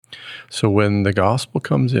So when the gospel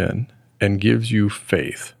comes in and gives you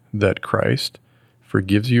faith that Christ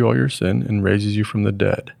forgives you all your sin and raises you from the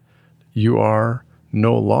dead, you are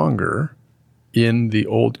no longer in the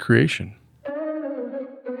old creation.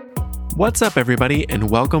 What's up, everybody, and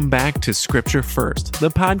welcome back to Scripture First,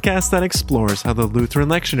 the podcast that explores how the Lutheran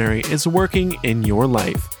lectionary is working in your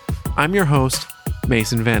life. I'm your host,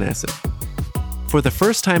 Mason Van Essen. For the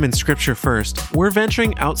first time in Scripture First, we're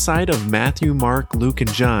venturing outside of Matthew, Mark, Luke,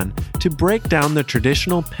 and John to break down the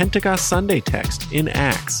traditional Pentecost Sunday text in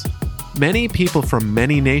Acts. Many people from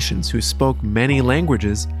many nations who spoke many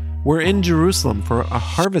languages were in Jerusalem for a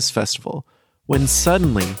harvest festival when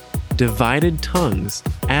suddenly divided tongues,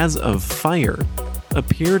 as of fire,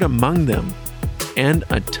 appeared among them, and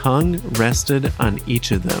a tongue rested on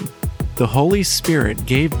each of them. The Holy Spirit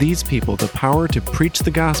gave these people the power to preach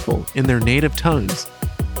the gospel in their native tongues,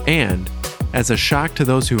 and, as a shock to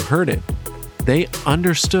those who heard it, they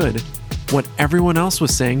understood what everyone else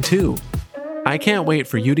was saying too. I can't wait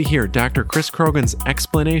for you to hear Dr. Chris Krogan's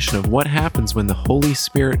explanation of what happens when the Holy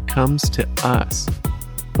Spirit comes to us.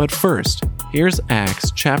 But first, here's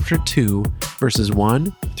Acts chapter 2, verses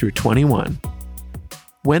 1 through 21.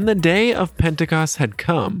 When the day of Pentecost had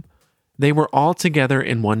come, they were all together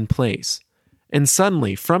in one place. And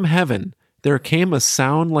suddenly, from heaven, there came a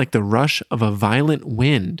sound like the rush of a violent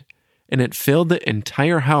wind, and it filled the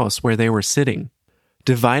entire house where they were sitting.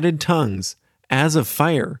 Divided tongues, as of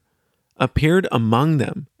fire, appeared among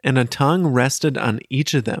them, and a tongue rested on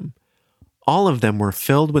each of them. All of them were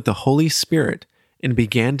filled with the Holy Spirit and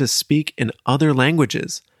began to speak in other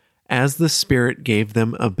languages, as the Spirit gave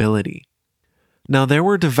them ability. Now there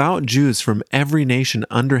were devout Jews from every nation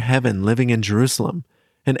under heaven living in Jerusalem,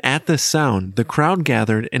 and at this sound the crowd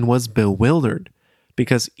gathered and was bewildered,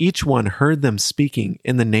 because each one heard them speaking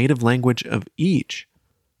in the native language of each.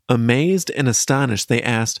 Amazed and astonished, they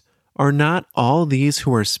asked, "Are not all these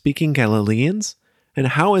who are speaking Galileans? And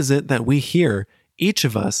how is it that we hear, each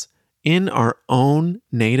of us, in our own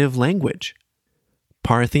native language?"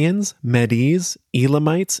 Parthians, Medes,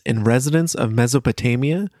 Elamites, and residents of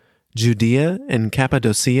Mesopotamia, Judea and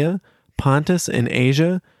Cappadocia, Pontus and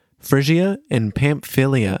Asia, Phrygia and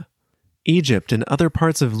Pamphylia, Egypt and other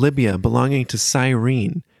parts of Libya belonging to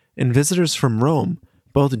Cyrene, and visitors from Rome,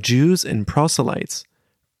 both Jews and proselytes,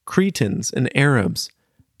 Cretans and Arabs.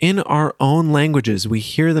 In our own languages we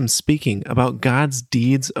hear them speaking about God's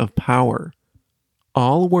deeds of power.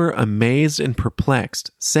 All were amazed and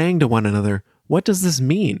perplexed, saying to one another, "What does this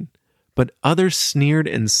mean?" But others sneered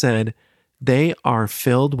and said, "They are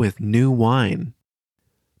filled with new wine."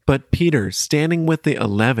 But Peter, standing with the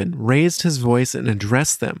 11, raised his voice and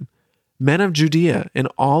addressed them, "Men of Judea and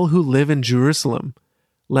all who live in Jerusalem,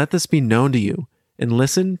 let this be known to you, and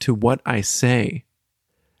listen to what I say.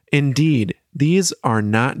 Indeed, these are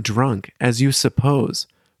not drunk, as you suppose,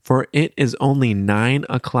 for it is only 9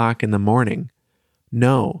 o'clock in the morning.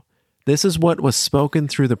 No, this is what was spoken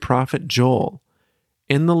through the prophet Joel.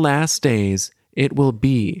 In the last days it will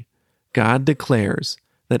be, God declares,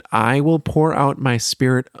 that I will pour out my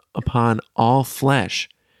Spirit upon all flesh,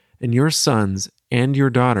 and your sons and your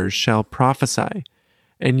daughters shall prophesy,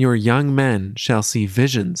 and your young men shall see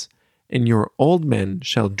visions, and your old men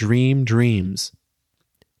shall dream dreams.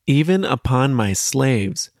 Even upon my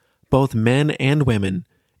slaves, both men and women,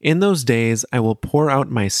 in those days I will pour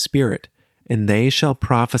out my Spirit, and they shall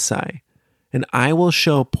prophesy. And I will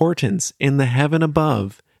show portents in the heaven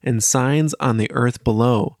above, and signs on the earth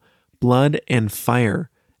below, blood and fire,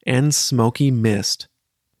 and smoky mist.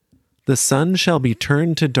 The sun shall be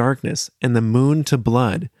turned to darkness, and the moon to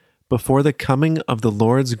blood, before the coming of the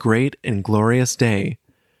Lord's great and glorious day.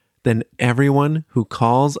 Then everyone who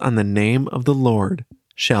calls on the name of the Lord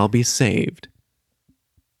shall be saved.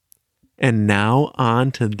 And now on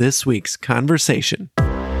to this week's conversation.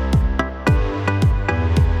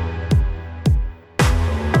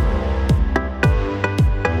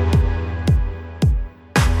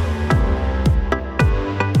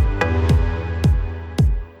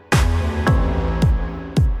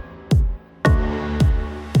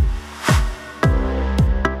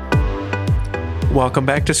 Welcome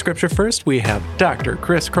back to Scripture First. We have Dr.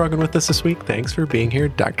 Chris Krogan with us this week. Thanks for being here,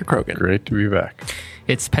 Dr. Krogan. Great to be back.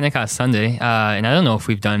 It's Pentecost Sunday, and I don't know if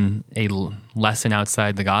we've done a lesson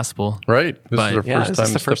outside the gospel. Right. This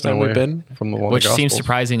is the first time we've been from the one which of the seems Gospels.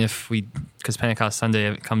 surprising because Pentecost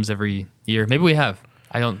Sunday comes every year. Maybe we have.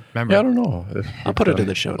 I don't remember. Yeah, I don't know. I'll put it in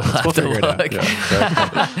the show notes. We'll figure it out.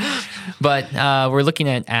 Yeah, But we're looking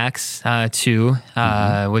at Acts 2,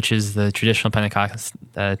 which is the traditional Pentecost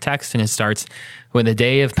text, and it starts when the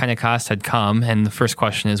day of Pentecost had come. And the first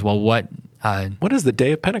question is, well, what What is the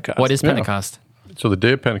day of Pentecost? is Pentecost? So the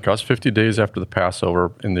day of Pentecost, 50 days after the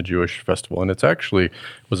Passover in the Jewish festival, and it's actually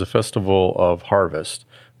was a festival of harvest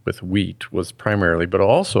with wheat was primarily, but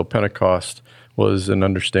also Pentecost was an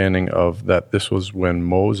understanding of that this was when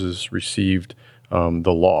Moses received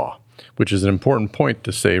the law, which is an important point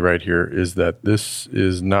to say right here, is that this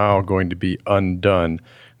is now going to be undone,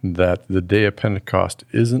 that the day of Pentecost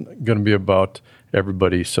isn't going to be about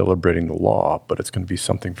everybody celebrating the law, but it's going to be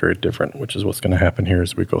something very different, which is what's going to happen here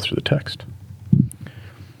as we go through the text.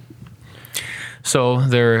 So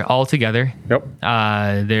they're all together. Yep.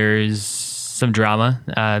 There's some drama.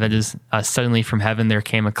 That is, suddenly from heaven there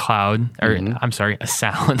came a cloud, or I'm sorry, a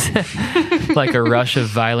sound, like a rush of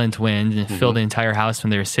violent wind, and filled the entire house when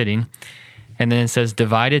they were sitting. And then it says,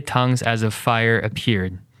 divided tongues as of fire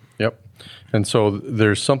appeared. Yep. And so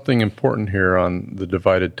there's something important here on the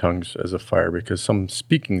divided tongues as a fire, because some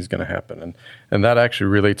speaking is going to happen. And that actually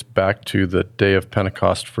relates back to the day of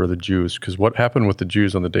Pentecost for the Jews, because what happened with the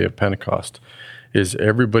Jews on the day of Pentecost is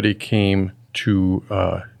everybody came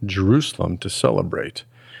to Jerusalem to celebrate,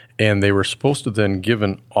 and they were supposed to then give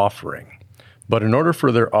an offering. But in order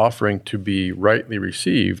for their offering to be rightly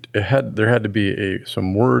received, there had to be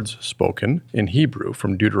some words spoken in Hebrew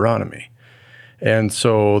from Deuteronomy. And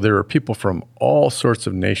so there were people from all sorts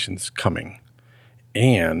of nations coming.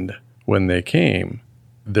 And when they came,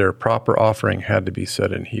 their proper offering had to be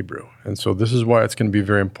said in Hebrew. And so this is why it's going to be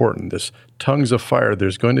very important. This tongues of fire,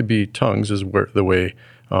 there's going to be tongues is the way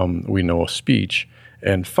we know speech.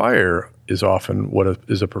 And fire is often what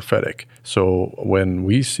is a prophetic. So when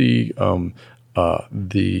we see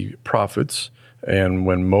the prophets, and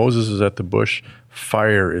when Moses is at the bush,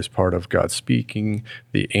 fire is part of God speaking.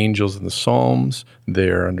 The angels in the Psalms, they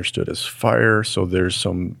are understood as fire. So there's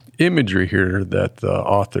some imagery here that the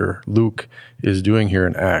author Luke is doing here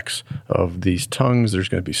in Acts of these tongues. There's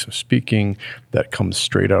going to be some speaking that comes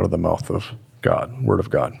straight out of the mouth of God, Word of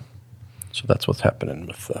God. So that's what's happening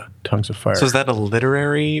with the tongues of fire. So is that a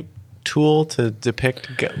literary tool to depict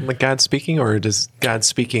God speaking, or does God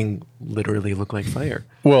speaking literally look like fire?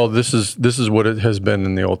 Well, this is what it has been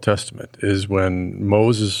in the Old Testament, is when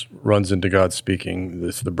Moses runs into God speaking,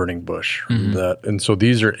 this the burning bush. And so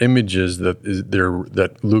these are images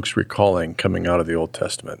that Luke's recalling coming out of the Old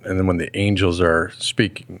Testament. And then when the angels are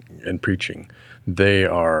speaking and preaching,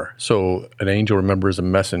 so an angel, remember, is a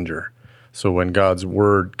messenger. So when God's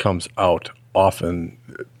word comes out, often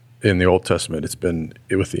in the Old Testament, it's been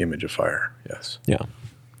with the image of fire. Yes. Yeah.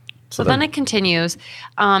 So then it continues.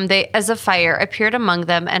 They, as a fire, appeared among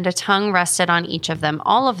them, and a tongue rested on each of them.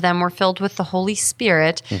 All of them were filled with the Holy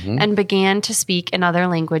Spirit and began to speak in other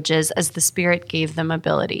languages as the Spirit gave them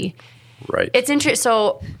ability. Right. It's interesting.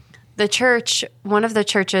 So the church, one of the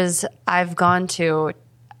churches I've gone to,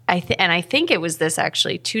 and I think it was this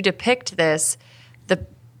actually, to depict this,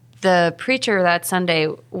 the preacher that Sunday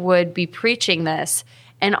would be preaching this,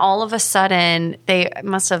 and all of a sudden, they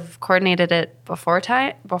must have coordinated it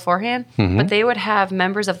beforehand, but they would have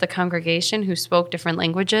members of the congregation who spoke different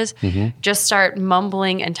languages just start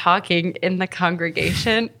mumbling and talking in the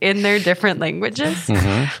congregation in their different languages.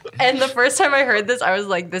 And the first time I heard this, I was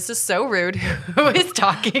like, this is so rude. Who is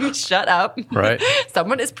talking? Shut up. Right.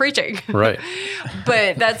 Someone is preaching. Right.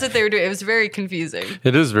 But that's what they were doing. It was very confusing.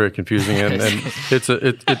 It is very confusing, and it's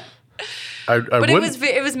But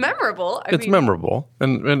it was memorable. It's memorable,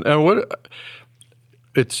 and what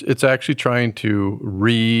it's actually trying to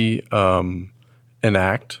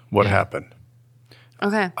enact what happened.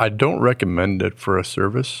 Okay. I don't recommend it for a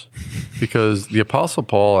service because the Apostle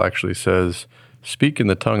Paul actually says, "Speak in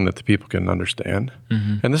the tongue that the people can understand."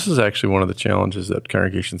 And this is actually one of the challenges that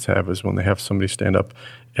congregations have, is when they have somebody stand up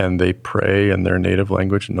and they pray in their native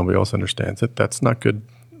language and nobody else understands it. That's not good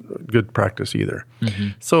practice either.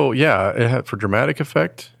 So for dramatic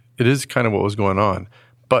effect, it is kind of what was going on.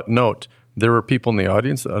 But note, there were people in the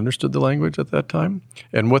audience that understood the language at that time,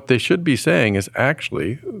 and what they should be saying is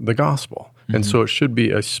actually the gospel. And so it should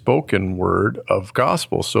be a spoken word of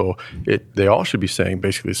gospel. So they all should be saying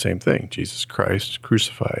basically the same thing: Jesus Christ,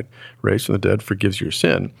 crucified, raised from the dead, forgives your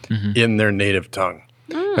sin, in their native tongue.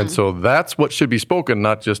 And so that's what should be spoken,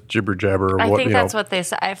 not just jibber jabber. I think that's what they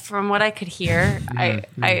said. From what I could hear, I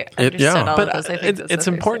understood all of those. I think it's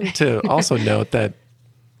important to also note that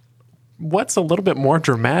what's a little bit more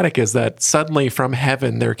dramatic is that suddenly from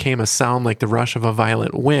heaven there came a sound like the rush of a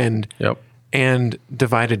violent wind, and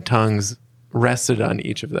divided tongues rested on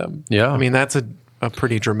each of them. Yeah, I mean that's a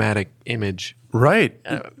pretty dramatic image. Right.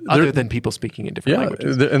 Other than people speaking in different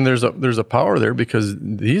languages. And there's a power there, because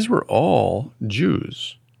these were all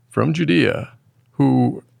Jews from Judea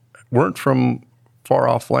who weren't from far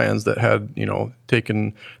off lands that had,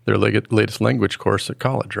 taken their latest language course at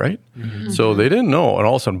college, right? So they didn't know, and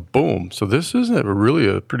all of a sudden, boom. So this isn't really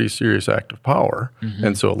a pretty serious act of power.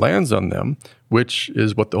 And so it lands on them, which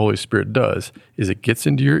is what the Holy Spirit does, is it gets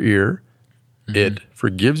into your ear, it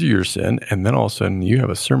forgives you your sin, and then all of a sudden you have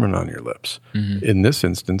a sermon on your lips. In this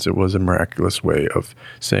instance, it was a miraculous way of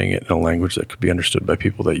saying it in a language that could be understood by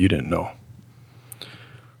people that you didn't know.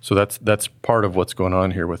 So that's part of what's going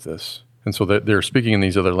on here with this. And so they're speaking in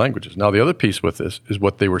these other languages. Now, the other piece with this is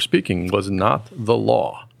what they were speaking was not the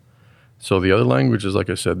law. So the other languages,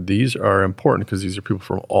 like I said, these are important because these are people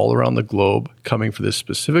from all around the globe coming for this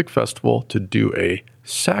specific festival to do a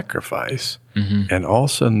sacrifice. And all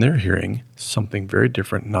of a sudden they're hearing something very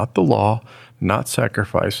different, not the law, not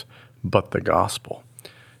sacrifice, but the gospel.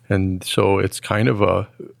 And so it's kind of a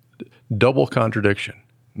double contradiction.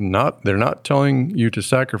 They're not telling you to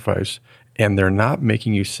sacrifice, and they're not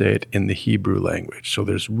making you say it in the Hebrew language. So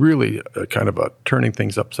there's really a kind of a turning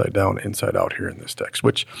things upside down, inside out here in this text,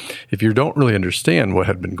 which if you don't really understand what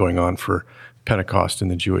had been going on for Pentecost and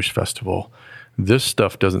the Jewish festival, this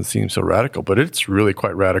stuff doesn't seem so radical, but it's really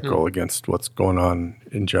quite radical against what's going on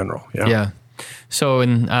in general. Yeah. So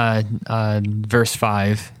in verse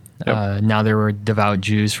 5, now there were devout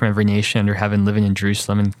Jews from every nation under heaven living in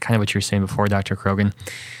Jerusalem, and kind of what you were saying before, Dr. Krogan.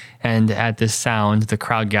 And at this sound, the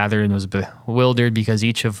crowd gathered and was bewildered because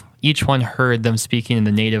each one heard them speaking in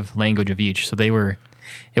the native language of each. So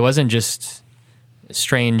it wasn't just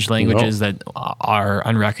strange languages that are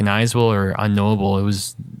unrecognizable or unknowable. It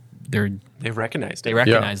was They recognized it. They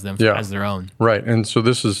recognized them as their own. Right. And so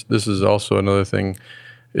this is also another thing,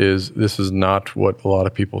 is this is not what a lot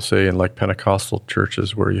of people say in like Pentecostal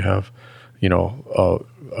churches where you have,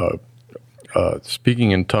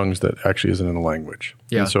 speaking in tongues that actually isn't in a language.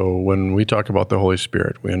 Yeah. And so when we talk about the Holy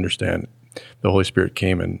Spirit, we understand the Holy Spirit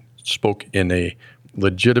came and spoke in a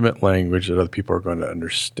legitimate language that other people are going to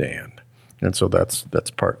understand. And so that's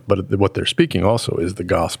part. But what they're speaking also is the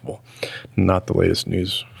gospel, not the latest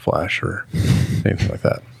news flash or anything like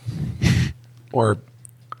that. Or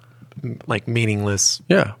like meaningless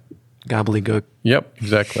gobbledygook. Yep,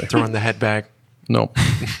 exactly. Throwing the head back. No.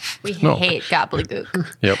 We hate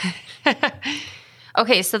gobbledygook. Yep.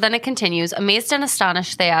 Okay, so then it continues. Amazed and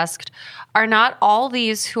astonished, they asked, "Are not all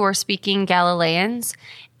these who are speaking Galileans?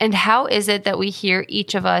 And how is it that we hear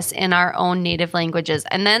each of us in our own native languages?"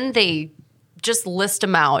 And then they just list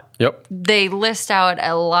them out. Yep. They list out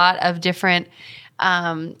a lot of different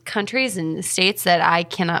countries and states that I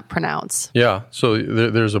cannot pronounce. Yeah. So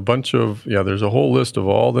there's a bunch of, there's a whole list of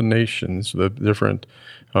all the nations, the different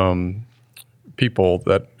people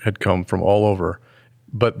that had come from all over.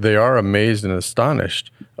 But they are amazed and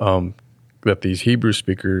astonished that these Hebrew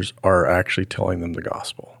speakers are actually telling them the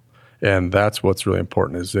gospel. And that's what's really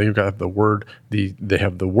important, is they've got the word, they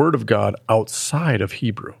have the word of God outside of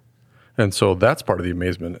Hebrew. And so that's part of the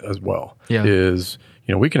amazement as well, is,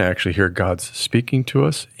 we can actually hear God's speaking to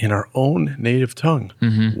us in our own native tongue.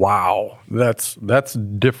 Wow. That's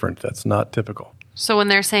different. That's not typical. So when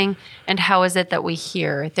they're saying, "And how is it that we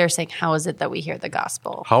hear?" they're saying, "How is it that we hear the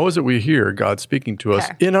gospel?" How is it we hear God speaking to us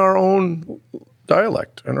in our own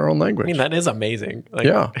dialect, in our own language? I mean, that is amazing. Like,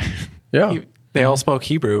 yeah. They all spoke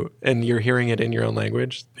Hebrew, and you're hearing it in your own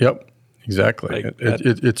language. Yep, exactly. Like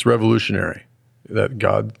it's revolutionary that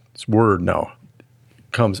God's word now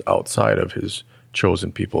comes outside of his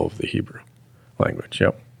chosen people of the Hebrew language.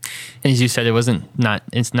 Yep. And as you said,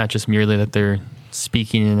 it's not just merely that they're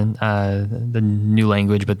speaking in the new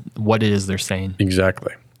language, but what it is they're saying.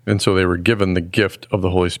 Exactly. And so they were given the gift of the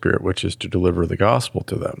Holy Spirit, which is to deliver the gospel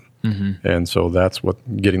to them. And so that's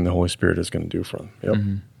what getting the Holy Spirit is going to do for them. Yep.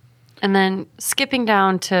 And then skipping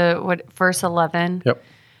down to verse 11. Yep.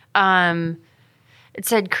 It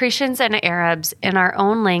said, "Cretans and Arabs, in our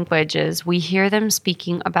own languages, we hear them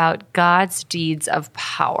speaking about God's deeds of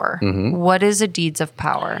power." What is a deeds of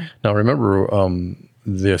power? Now remember,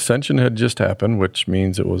 the ascension had just happened, which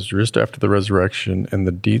means it was just after the resurrection. And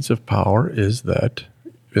the deeds of power is that,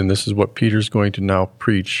 and this is what Peter's going to now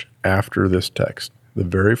preach after this text. The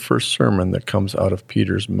very first sermon that comes out of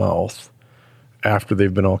Peter's mouth after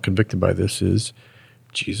they've been all convicted by this is,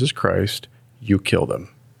 Jesus Christ, you killed him.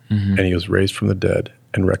 And he was raised from the dead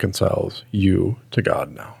and reconciles you to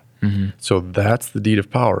God now. So that's the deed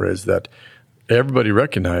of power, is that everybody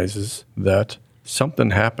recognizes that something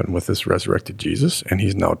happened with this resurrected Jesus, and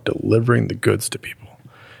he's now delivering the goods to people.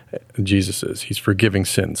 Jesus is. He's forgiving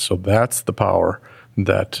sins. So that's the power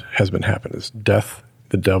that has been happening, is death,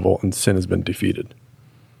 the devil, and sin has been defeated.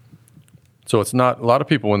 So it's not, a lot of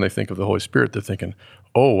people, when they think of the Holy Spirit, they're thinking,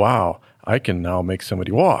 oh, wow, I can now make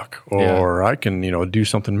somebody walk, or I can, do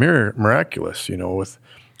something miraculous,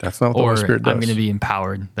 that's not what the Holy Spirit does. I'm going to be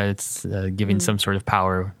empowered, that it's giving some sort of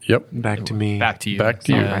power. Yep. Back to me. Back to you. Back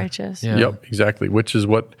to you. Righteous. Yeah. Yep, exactly. Which is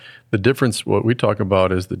what we talk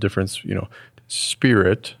about is the difference,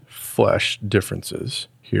 spirit, flesh differences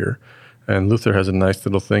here. And Luther has a nice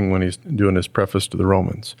little thing when he's doing his preface to the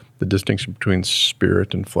Romans, the distinction between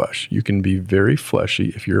spirit and flesh. You can be very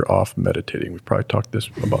fleshy if you're off meditating. We've probably talked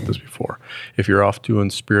about this before. If you're off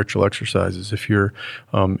doing spiritual exercises, if you're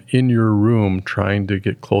in your room trying to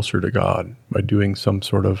get closer to God by doing some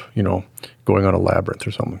sort of, going on a labyrinth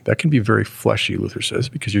or something, that can be very fleshy, Luther says,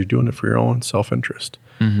 because you're doing it for your own self-interest.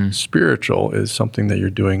 Mm-hmm. Spiritual is something that you're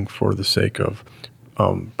doing for the sake of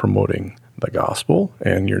promoting the gospel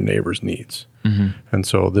and your neighbor's needs. Mm-hmm. And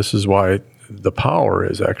so this is why the power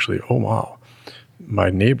is actually, oh, wow, my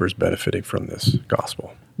neighbor's benefiting from this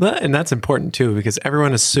gospel. And that's important too, because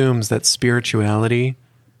everyone assumes that spirituality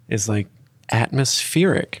is like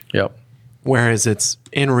atmospheric. Yep. Whereas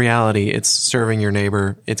in reality, it's serving your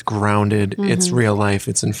neighbor. It's grounded. Mm-hmm. It's real life.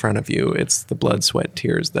 It's in front of you. It's the blood, sweat,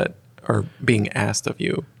 tears that are being asked of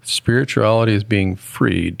you. Spirituality is being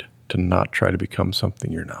freed to not try to become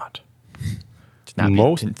something you're not.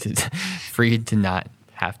 Freed to not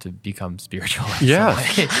have to become spiritual.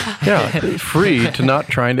 Yes. Yeah. Free to not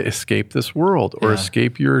trying to escape this world or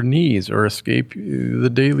escape your needs or escape the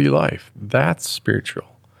daily life. That's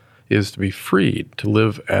spiritual, is to be freed to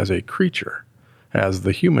live as a creature, as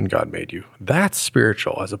the human God made you. That's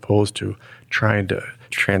spiritual, as opposed to trying to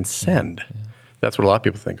transcend. That's what a lot of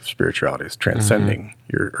people think of spirituality, is transcending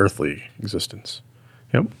your earthly existence.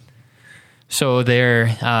 Yep. So they're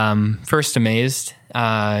first amazed, or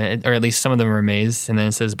at least some of them are amazed, and then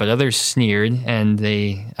it says, but others sneered, and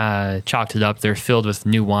they chalked it up. They're filled with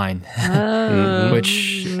new wine,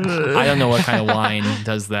 which I don't know what kind of wine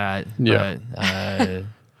does that. Yeah.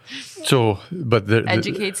 But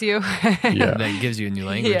educates you. Yeah. That gives you a new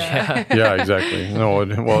language. Yeah, exactly. No,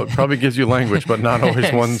 it probably gives you language, but not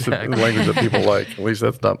always language that people like. At least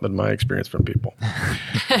that's not been my experience from people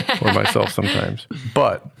or myself sometimes.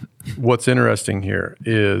 But what's interesting here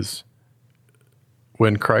is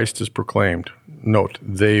when Christ is proclaimed, note,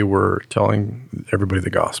 they were telling everybody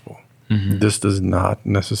the gospel. Mm-hmm. This does not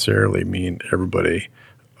necessarily mean everybody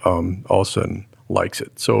all of a sudden likes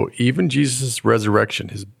it. So even Jesus' resurrection,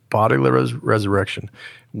 his bodily resurrection,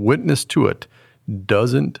 witness to it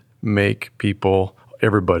doesn't make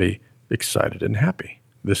everybody excited and happy.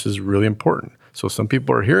 This is really important. So some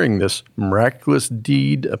people are hearing this miraculous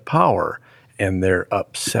deed of power and they're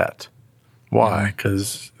upset. Why?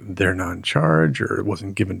 Because they're not in charge, or it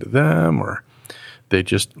wasn't given to them, or they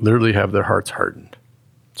just literally have their hearts hardened.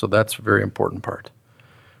 So that's a very important part.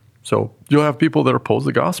 So you'll have people that oppose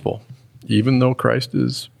the gospel, even though Christ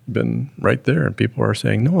has been right there, and people are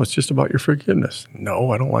saying, no, it's just about your forgiveness.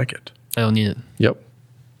 No, I don't like it. I don't need it. Yep.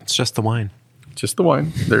 It's just the wine. Just the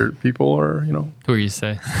wine. People are, Who are you to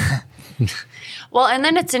say? Well, and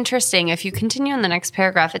then it's interesting. If you continue in the next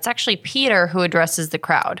paragraph, it's actually Peter who addresses the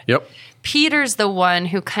crowd. Yep. Peter's the one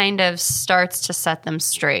who kind of starts to set them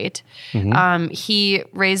straight. Mm-hmm. He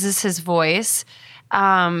raises his voice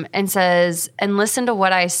and says, and listen to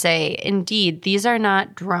what I say. Indeed, these are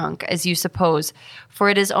not drunk, as you suppose, for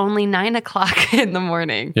it is only 9:00 in the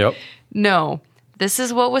morning. Yep. No, this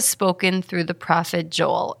is what was spoken through the prophet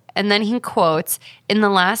Joel. And then he quotes, in the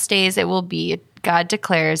last days it will be, God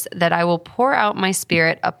declares, that I will pour out my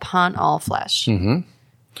spirit upon all flesh. Mm-hmm.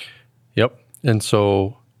 Yep. And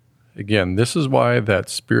so, again, this is why that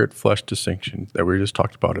spirit-flesh distinction that we just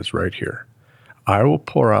talked about is right here. I will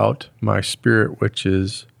pour out my spirit, which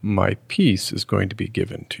is my peace, is going to be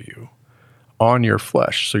given to you on your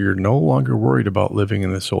flesh. So you're no longer worried about living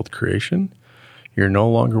in this old creation. You're no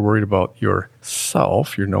longer worried about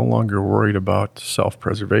yourself. You're no longer worried about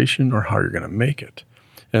self-preservation or how you're going to make it.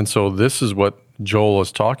 And so this is what Joel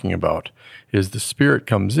is talking about, is the Spirit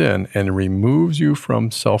comes in and removes you from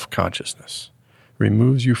self-consciousness,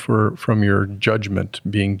 removes you from your judgment,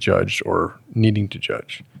 being judged or needing to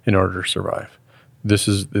judge in order to survive. This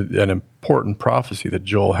is an important prophecy that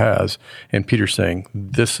Joel has, and Peter's saying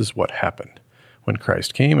this is what happened when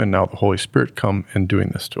Christ came, and now the Holy Spirit come and doing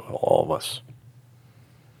this to all of us.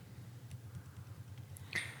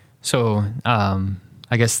 So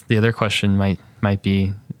I guess the other question might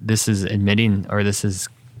be, this is admitting, or this is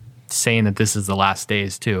saying that this is the last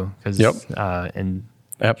days too. Yep. And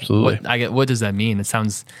absolutely. What does that mean? It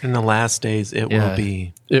sounds, in the last days it will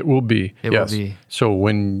be. It will be. It will be. So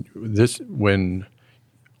when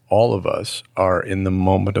all of us are in the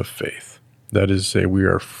moment of faith, that is to say we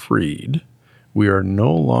are freed we are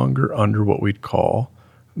no longer under what we'd call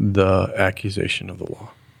the accusation of the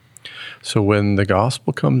law. So when the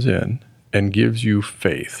gospel comes in and gives you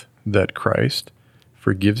faith that Christ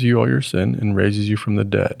forgives you all your sin and raises you from the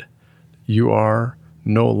dead, you are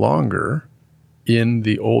no longer in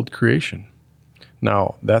the old creation.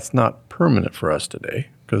 Now, that's not permanent for us today,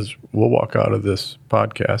 because we'll walk out of this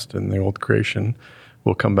podcast and the old creation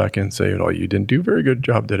will come back and say, oh, you didn't do a very good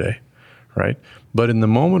job today, right? But in the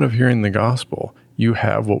moment of hearing the gospel, you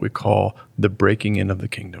have what we call the breaking in of the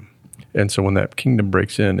kingdom. And so when that kingdom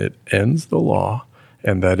breaks in, it ends the law,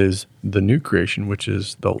 and that is the new creation, which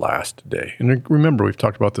is the last day. And remember, we've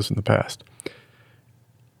talked about this in the past.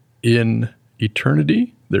 In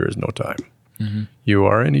eternity, there is no time. Mm-hmm. You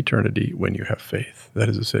are in eternity when you have faith. That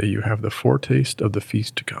is to say, you have the foretaste of the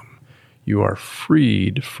feast to come. You are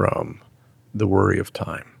freed from the worry of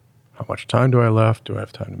time. How much time do I left? Do I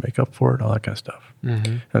have time to make up for it? All that kind of stuff.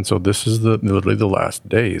 Mm-hmm. And so this is literally the last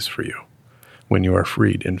days for you when you are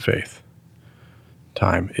freed in faith.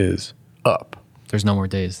 Time is up. There's no more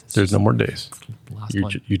days. There's no more days.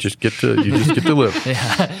 You just get to live.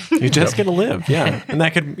 Yeah. You just get to live. Yeah. And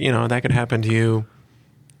that could happen to you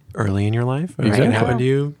early in your life. Or Exactly. It can happen to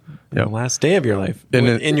you the last day of your life. And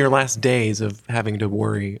in your last days of having to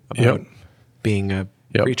worry about being a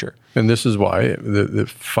preacher. And this is why it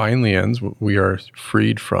finally ends. We are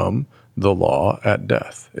freed from the law at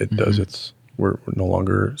death. It does. We're no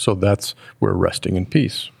longer. So we're resting in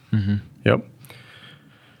peace. Mm-hmm. Yep.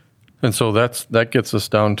 And so that gets us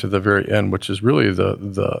down to the very end, which is really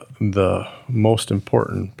the most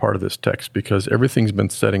important part of this text, because everything's been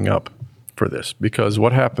setting up for this. Because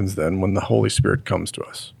what happens then when the Holy Spirit comes to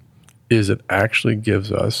us is it actually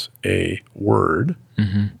gives us a word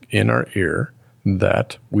in our ear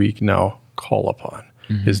that we now call upon.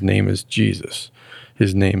 Mm-hmm. His name is Jesus.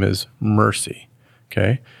 His name is mercy.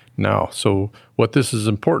 Okay? Now, so what this is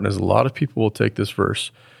important is a lot of people will take this verse,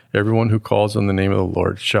 everyone who calls on the name of the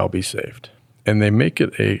Lord shall be saved. And they make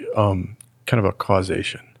it a kind of a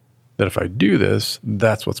causation, that if I do this,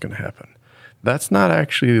 that's what's going to happen. That's not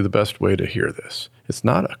actually the best way to hear this. It's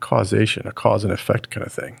not a causation, a cause and effect kind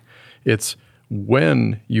of thing. It's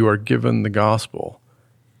when you are given the gospel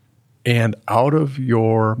and out of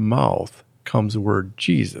your mouth comes the word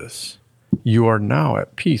Jesus, you are now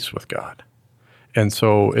at peace with God. And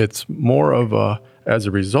so it's more of as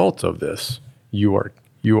a result of this, you are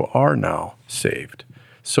now saved.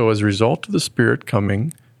 So as a result of the Spirit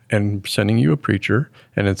coming and sending you a preacher,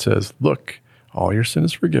 and it says, look, all your sin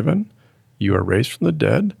is forgiven. You are raised from the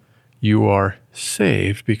dead. You are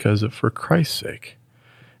saved for Christ's sake.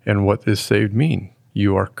 And what does saved mean?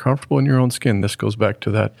 You are comfortable in your own skin. This goes back to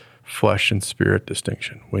that flesh and spirit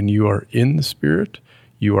distinction. When you are in the Spirit,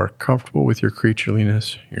 you are comfortable with your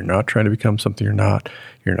creatureliness. You're not trying to become something you're not.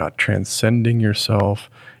 You're not transcending yourself.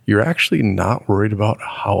 You're actually not worried about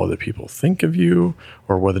how other people think of you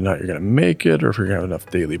or whether or not you're going to make it or if you're going to have enough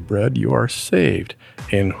daily bread. You are saved.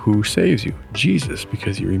 And who saves you? Jesus,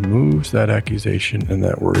 because he removes that accusation and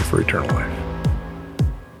that worry for eternal life.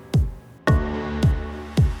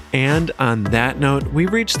 And on that note,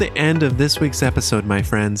 we've reached the end of this week's episode, my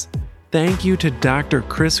friends. Thank you to Dr.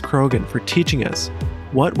 Chris Krogan for teaching us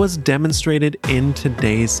what was demonstrated in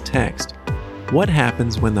today's text. What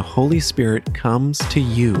happens when the Holy Spirit comes to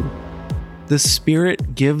you? The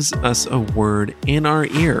Spirit gives us a word in our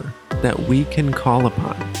ear that we can call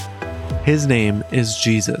upon. His name is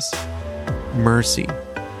Jesus. Mercy.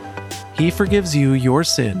 He forgives you your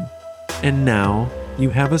sin, and now you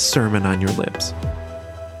have a sermon on your lips.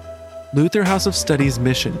 Luther House of Study's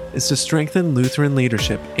mission is to strengthen Lutheran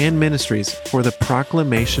leadership and ministries for the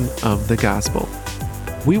proclamation of the gospel.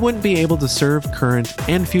 We wouldn't be able to serve current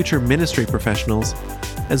and future ministry professionals,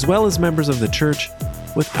 as well as members of the church,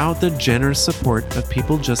 without the generous support of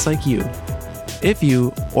people just like you. If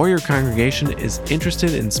you or your congregation is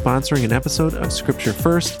interested in sponsoring an episode of Scripture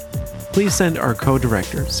First, please send our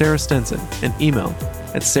co-director, Sarah Stenson, an email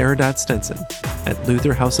at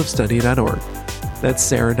sarah.stenson@lutherhouseofstudy.org. That's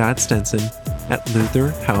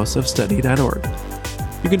sarah.stenson@lutherhouseofstudy.org.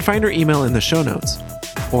 You can find her email in the show notes,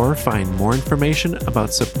 or find more information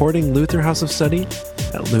about supporting Luther House of Study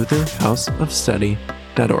at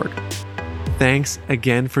lutherhouseofstudy.org. Thanks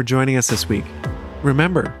again for joining us this week.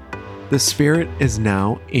 Remember, the Spirit is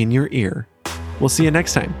now in your ear. We'll see you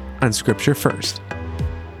next time on Scripture First.